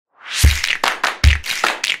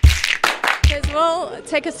Cheswell,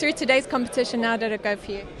 take us through today's competition. How did it go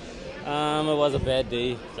for you? It was a bad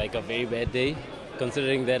day, like a very bad day,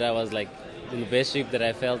 considering that I was like in the best shape that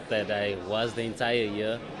I felt that I was the entire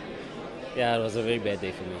year. Yeah, it was a very bad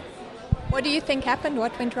day for me. What do you think happened?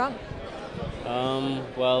 What went wrong?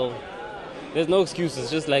 Well, there's no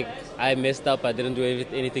excuses. Just like I messed up, I didn't do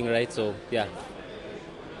anything right. So yeah.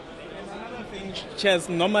 Another thing, Ches,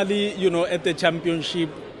 normally, at the championship,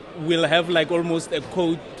 we'll have like almost a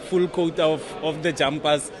full coat of the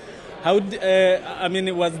jumpers. Was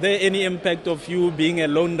there any impact of you being a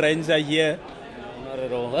lone ranger here? No, not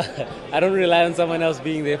at all. I don't rely on someone else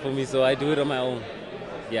being there for me, so I do it on my own.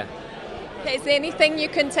 Yeah. Okay, is there anything you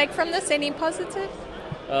can take from this? Any positive?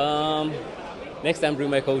 Next time, bring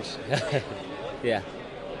my coach. Yeah.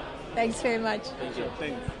 Thanks very much. Thank you.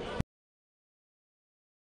 Thanks.